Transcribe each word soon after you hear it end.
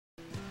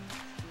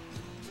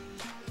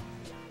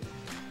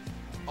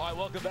right,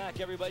 welcome back,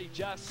 everybody.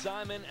 Jeff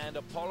Simon and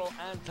Apollo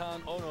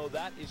Anton Ono.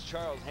 That is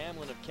Charles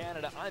Hamlin of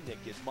Canada. I'm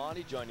Nick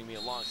Gismondi. Joining me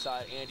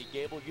alongside Andy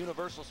Gable.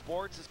 Universal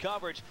Sports'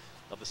 coverage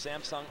of the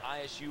Samsung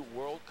ISU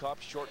World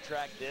Cup short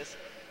track. This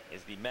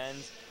is the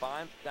men's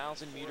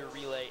 5,000-meter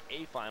relay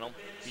A final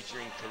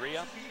featuring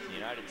Korea, the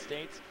United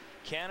States,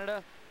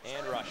 Canada,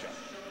 and Russia.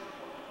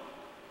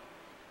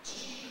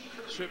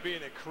 Should be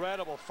an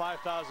incredible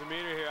 5,000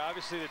 meter here.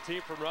 Obviously, the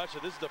team from Russia,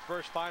 this is the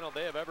first final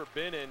they have ever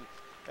been in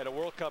at a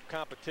World Cup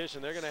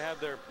competition. They're going to have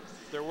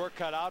their work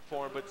cut out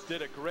for them, but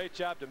did a great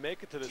job to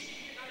make it to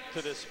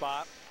this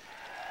spot.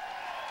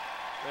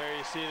 There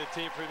you see the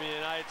team from the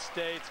United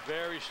States,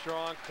 very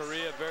strong.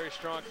 Korea, very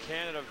strong.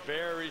 Canada,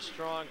 very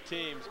strong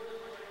teams.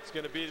 It's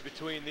going to be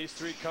between these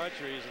three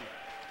countries, and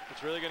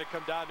it's really going to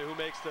come down to who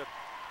makes the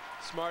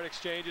smart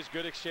exchanges,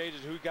 good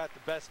exchanges, who got the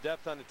best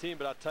depth on the team.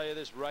 But I'll tell you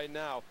this right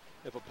now,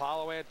 if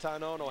Apollo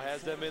Anton Ono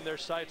has them in their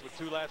sights with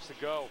 2 laps to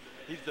go,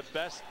 he's the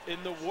best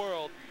in the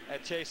world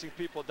at chasing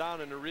people down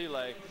in the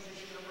relay.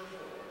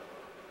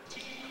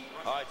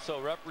 All right,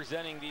 so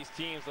representing these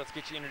teams, let's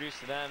get you introduced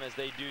to them as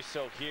they do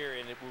so here,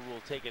 and we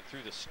will take it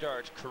through the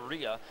start.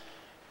 Korea,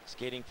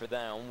 skating for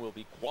them will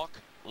be Kwok,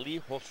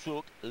 Lee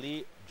Ho-suk,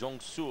 Lee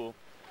Jong-soo,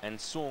 and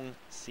Sung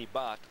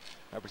Si-bak.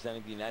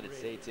 Representing the United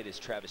States, it is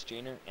Travis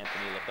Janer,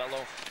 Anthony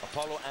Labello,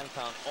 Apollo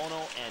Anton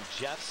Ono, and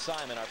Jeff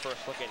Simon. Our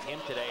first look at him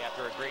today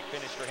after a great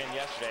finish for him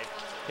yesterday,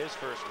 his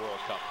first World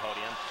Cup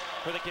podium.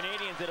 For the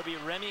Canadians, it'll be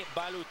Remy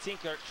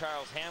Balou-Tinker,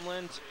 Charles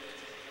Hamlin,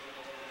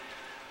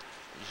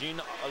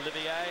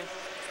 Jean-Olivier,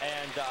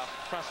 and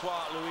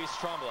Francois-Louis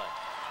Tremblay.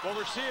 What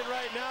we're seeing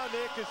right now,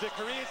 Nick, is the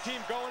Korean team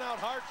going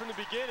out hard from the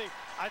beginning.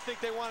 I think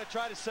they want to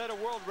try to set a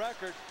world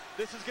record.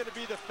 This is going to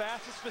be the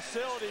fastest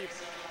facility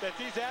that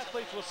these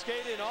athletes will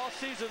skate in all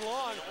season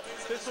long.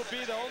 This will be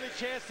the only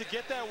chance to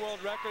get that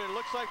world record. It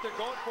looks like they're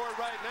going for it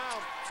right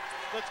now.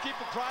 Let's keep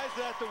apprised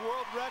that the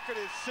world record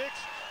is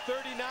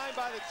 6:39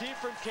 by the team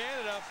from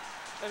Canada,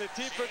 and the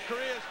team from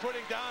Korea is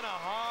putting down a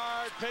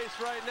hard pace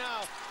right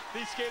now.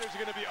 These skaters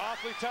are going to be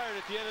awfully tired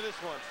at the end of this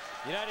one.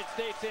 United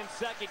States in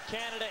second,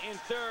 Canada in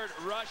third,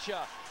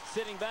 Russia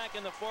sitting back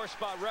in the 4th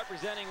spot.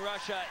 Representing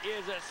Russia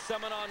is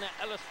Semenon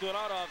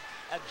Elistoradov,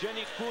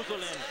 Evgeny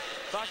Kuzulin,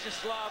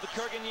 Vyacheslav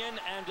Kurganyan,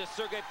 and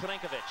Sergei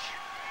Plenkovich.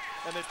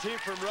 And the team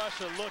from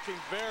Russia looking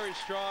very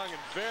strong and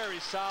very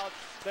solid.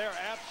 They are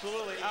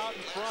absolutely out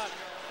in front,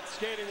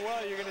 skating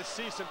well. You're going to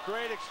see some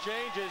great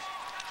exchanges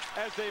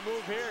as they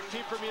move here.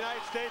 Team from the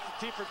United States,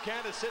 the team from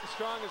Canada sitting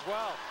strong as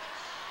well.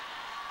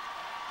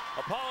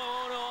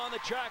 Apollo Ono on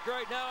the track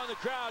right now in the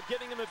crowd,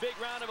 giving him a big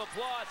round of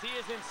applause. He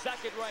is in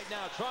second right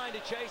now, trying to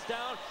chase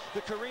down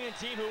the Korean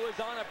team, who is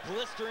on a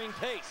blistering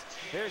pace.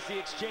 Here's the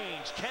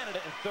exchange. Canada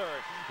in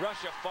third.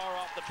 Russia far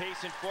off the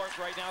pace in fourth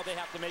right now. They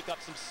have to make up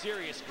some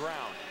serious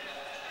ground.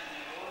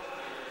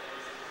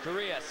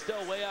 Korea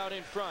still way out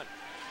in front.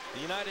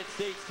 The United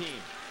States team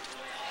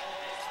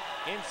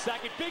in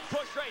second. Big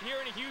push right here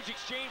and a huge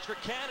exchange for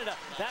Canada.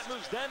 That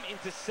moves them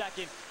into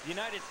second. The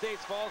United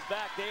States falls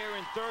back. They are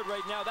in third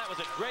right now. That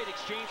was a great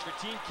exchange for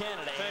Team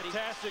Canada, Andy.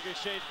 Fantastic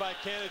exchange by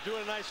Canada,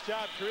 doing a nice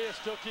job. Korea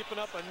still keeping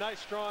up a nice,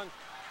 strong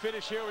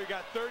finish here. We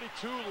got 33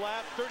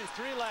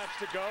 laps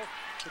to go.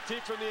 The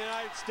team from the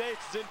United States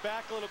is in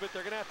back a little bit.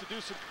 They're going to have to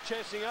do some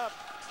catching up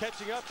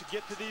to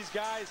get to these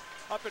guys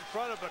up in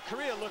front of them. But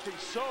Korea looking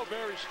so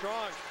very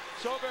strong,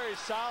 so very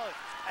solid,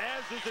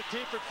 as is the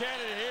team from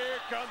Canada. Here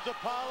comes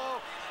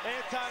Apollo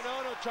Anton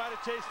Ono trying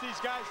to chase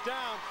these guys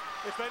down.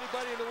 If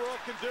anybody in the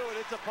world can do it,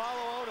 it's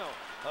Apollo Ono.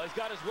 Well, he's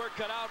got his work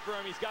cut out for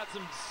him. He's got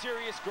some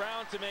serious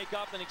ground to make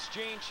up an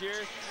exchange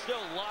here.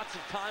 Still lots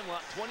of time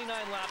left. 29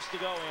 laps to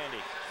go,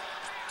 Andy.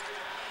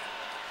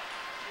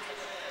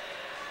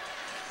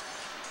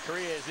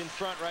 Korea is in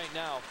front right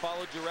now,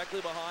 followed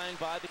directly behind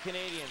by the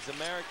Canadians.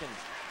 Americans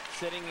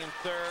sitting in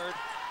third,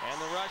 and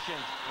the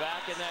Russians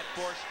back in that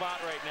 4th spot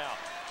right now.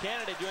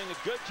 Canada doing a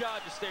good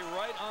job to stay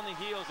right on the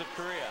heels of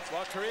Korea.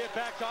 Well, Korea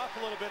backed off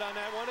a little bit on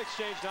that one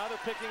exchange. Now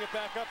they're picking it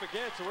back up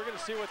again, so we're going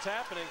to see what's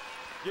happening,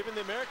 giving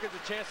the Americans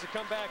a chance to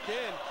come back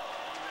in.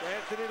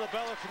 Anthony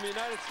Labello from the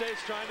United States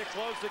trying to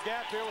close the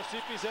gap here. We'll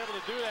see if he's able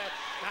to do that.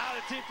 Now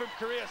the team from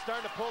Korea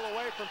starting to pull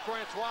away from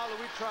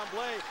Francois-Louis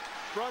Tremblay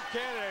from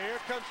Canada.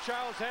 Here comes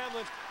Charles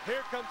Hamlin.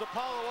 Here comes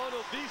Apollo Ono.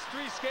 These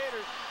 3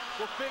 skaters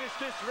will finish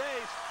this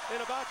race in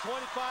about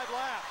 25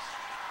 laps.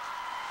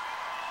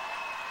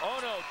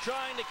 Ono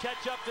trying to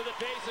catch up to the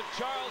pace of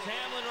Charles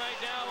Hamlin right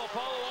now.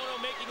 Apollo Ono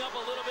making up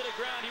a little bit of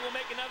ground. He will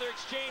make another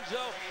exchange,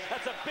 though.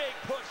 That's a big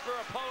push for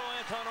Apollo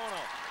Anton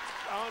Ono.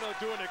 Ono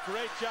doing a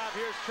great job.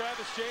 Here's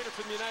Travis Janer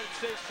from the United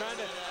States trying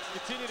to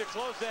continue to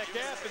close that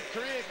gap. And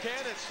Korea and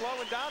Canada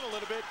slowing down a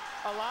little bit,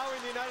 allowing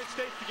the United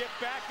States to get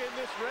back in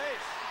this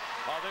race.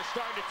 Oh, they're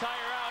starting to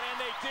tire out,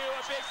 and they do.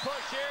 A big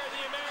push here.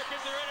 The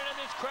Americans are in it, and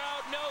this crowd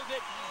knows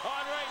it.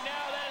 On right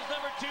now, that is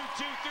number 223.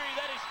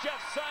 That is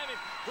Jeff Simon.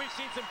 We've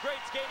seen some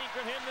great skating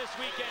from him this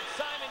weekend.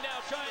 Simon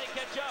now trying to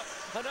catch up.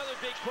 Another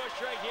big push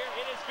right here.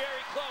 It is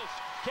very close.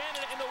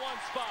 Canada in the 1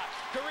 spot.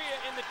 Korea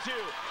in the 2.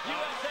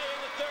 USA in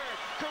the 3rd.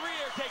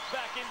 Korea takes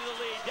back into the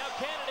lead. Now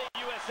Canada,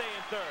 USA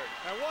in 3rd.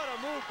 And what What a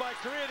move by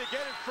Korea to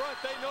get in front.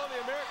 They know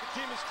the American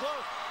team is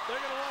close. They're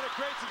going to want to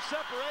create some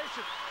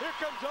separation. Here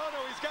comes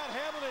Ono. He's got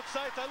Hamlin in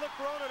sights. I look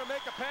for Ono to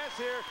make a pass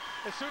here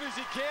as soon as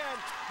he can.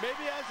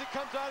 Maybe as it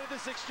comes out of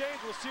this exchange,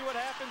 we'll see what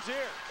happens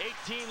here.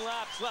 18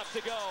 laps left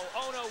to go.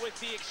 Ono with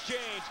the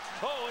exchange.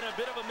 Oh, and a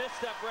bit of a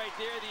misstep right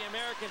there. The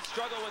Americans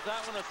struggle with that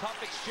one. A tough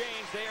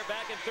exchange. They are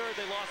back in third.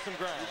 They lost some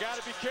ground. You got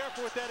to be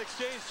careful with that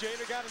exchange.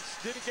 Jader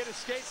didn't get his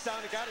skates down.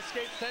 He got his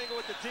skates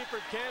tangled with the team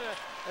from Canada,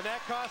 and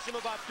that cost him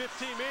about 15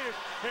 meters.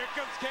 Here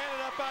comes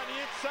Canada up on the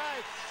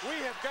inside. We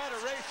have got a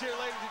race here,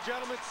 ladies and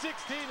gentlemen. 16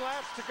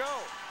 laps to go.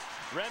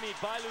 Remy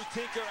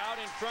Bailu-Tinker out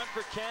in front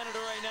for Canada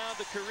right now.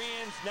 The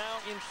Koreans now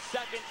in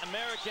second.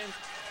 Americans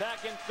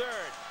back in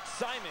third.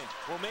 Simon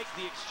will make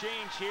the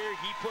exchange here.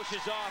 He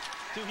pushes off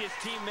to his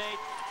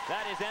teammate.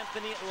 That is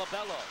Anthony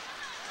Labello.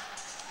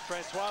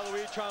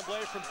 Francois-Louis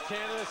Tremblay from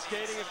Canada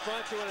skating in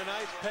front, doing a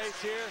nice pace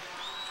here.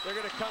 They're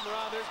going to come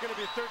around. There's going to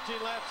be 13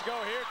 laps to go.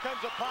 Here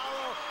comes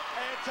Apollo.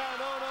 Anton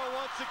Ono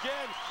once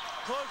again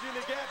closing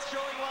the gap,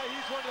 showing why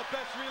he's one of the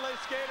best relay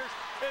skaters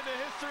in the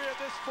history of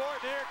this sport.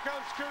 And here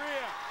comes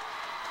Korea.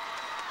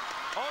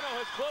 Ono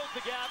has closed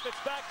the gap. It's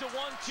back to 1,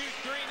 2,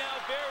 3 now,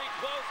 very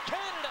close.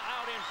 Canada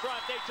out in front.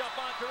 They jump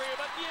on Korea,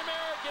 but the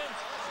Americans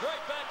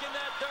right back in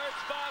that third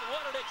spot.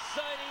 What an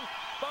exciting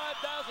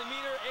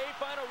 5,000-meter A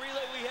final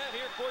relay we have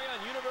here for you on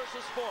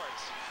Universal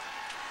Sports.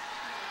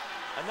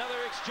 Another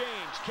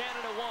exchange.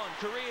 Canada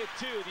 1, Korea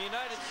 2, the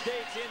United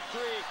States in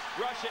 3.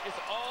 Russia is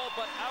all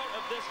but out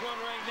of this one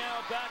right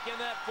now. Back in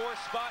that fourth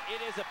spot.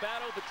 It is a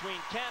battle between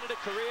Canada,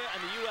 Korea,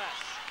 and the U.S.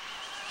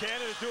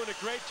 Canada's doing a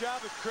great job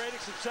of creating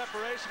some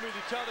separation with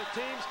each other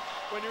teams.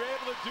 When you're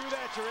able to do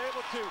that, you're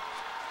able to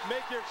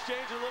make your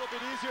exchange a little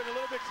bit easier and a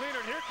little bit cleaner.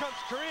 And here comes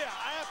Korea,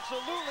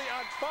 absolutely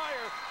on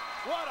fire.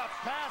 What a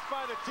pass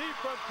by the team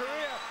from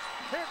Korea.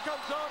 Here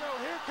comes Ono,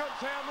 here comes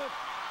Hamlin.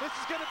 This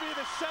is going to be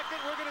the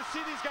second. We're going to see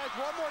these guys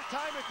one more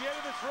time at the end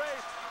of this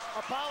race.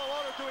 Apollo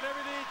Ono doing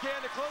everything he can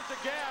to close the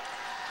gap.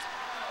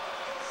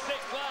 6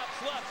 laps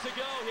left to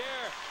go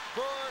here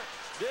for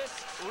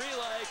this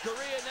relay.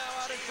 Korea now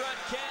out in front.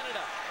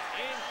 Canada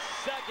in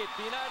second.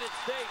 The United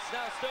States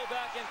now still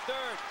back in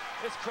third.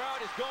 This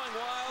crowd is going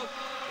wild.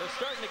 They're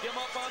starting to get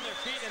up on their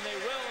feet, and they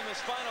will in this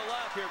final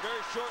lap here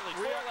very shortly.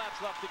 4 laps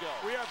left to go.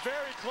 We are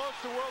very close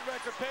to world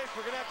record pace.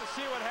 We're going to have to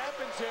see what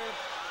happens here.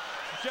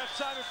 Jeff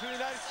Simon from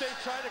the United States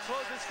trying to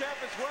close this gap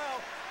as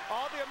well.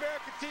 All the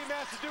American team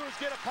has to do is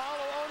get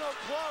Apollo Ono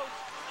close,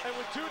 and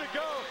with 2 to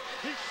go,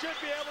 he should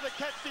be able to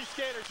catch these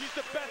skaters. He's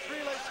the best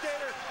relay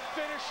skater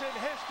finish in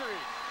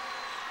history.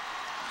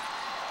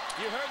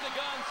 You heard the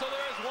gun, so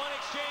there is 1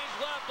 exchange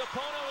left.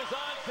 Opono is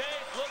on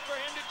pace. Look for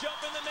him to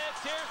jump in the mix.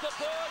 Here's the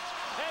push,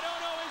 and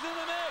Ono is in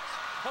the mix.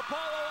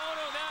 Apollo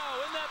Ono now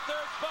in that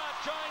third spot,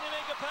 trying to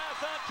make a pass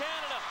on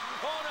Canada.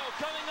 Ono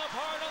coming up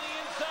hard on the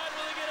inside.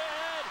 Will he get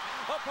ahead?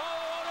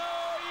 Apollo Ono,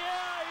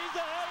 yeah, he's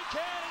ahead of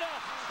Canada.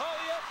 All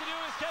he has to do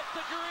is catch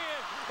the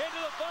Korean into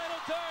the final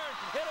turn.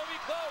 It'll be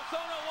close.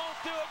 Ono won't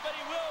do it, but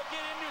he will get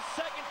into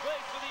second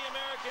place for the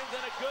Americans,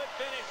 and a good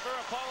finish for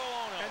Apollo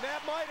Ono. And that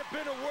might have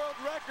been a world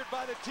record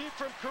by the team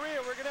from Korea.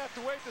 We're going to have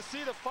to wait to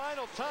see the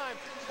final time.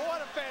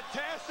 What a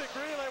fantastic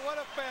relay. What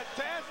a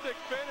fantastic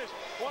finish.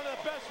 One of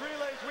the best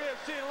relays we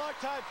have seen in a long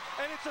time,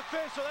 and it's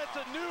official. That's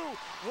a new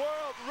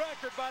world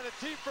record by the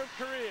team from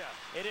Korea.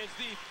 It is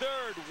the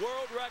 3rd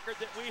world record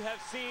that we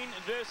have seen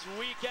this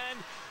weekend.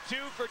 2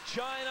 for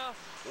China,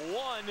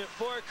 1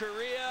 for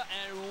Korea,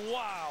 and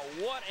wow,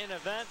 what an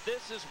event.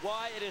 This is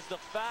why it is the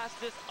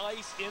fastest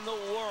ice in the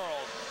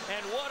world.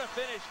 And what a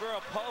finish for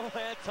Apollo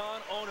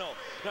Anton Ono,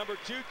 number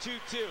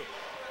 222.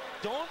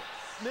 Don't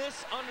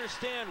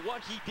misunderstand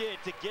what he did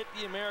to get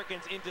the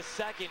Americans into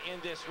second in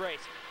this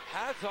race.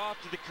 Hats off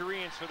to the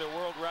Koreans for their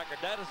world record.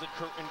 That is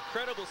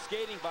incredible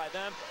skating by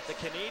them. The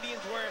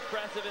Canadians were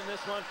impressive in this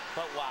one,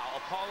 but wow,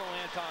 Apollo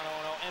Anton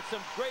Ono, and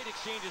some great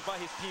exchanges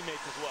by his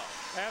teammates as well.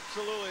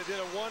 Absolutely,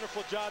 did a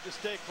wonderful job to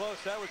stay close.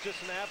 That was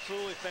just an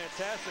absolutely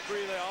fantastic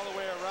relay all the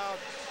way around.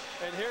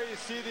 And here you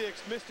see the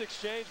missed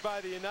exchange by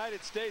the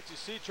United States. You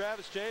see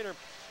Travis Jader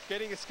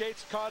getting his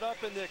skates caught up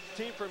in the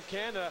team from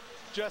Canada.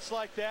 Just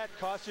like that,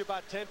 cost you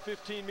about 10,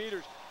 15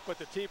 meters. But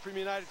the team from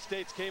the United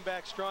States came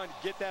back strong to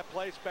get that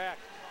place back.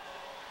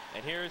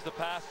 And here's the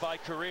pass by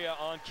Korea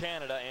on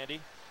Canada, Andy.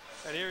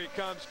 And here he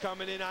comes,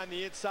 coming in on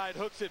the inside,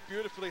 hooks it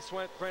beautifully.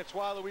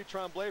 Francois-Louis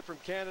Tremblay from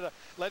Canada,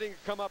 letting it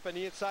come up on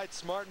the inside.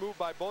 Smart move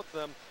by both of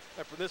them.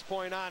 And from this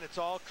point on, it's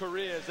all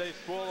Korea as they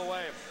spool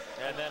away.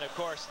 And then, of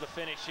course, the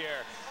finish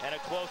here. And a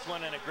close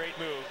one and a great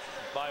move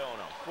by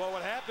Ono. Well,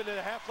 what happened in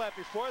a half lap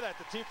before that,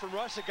 the team from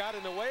Russia got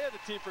in the way of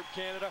the team from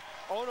Canada.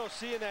 Ono,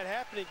 seeing that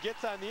happening,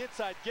 gets on the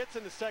inside, gets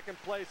into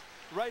second place,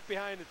 right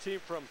behind the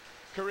team from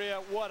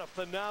Korea. What a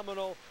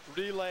phenomenal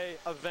relay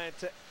event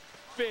to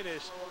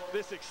finish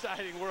this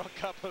exciting World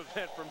Cup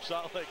event from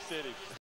Salt Lake City.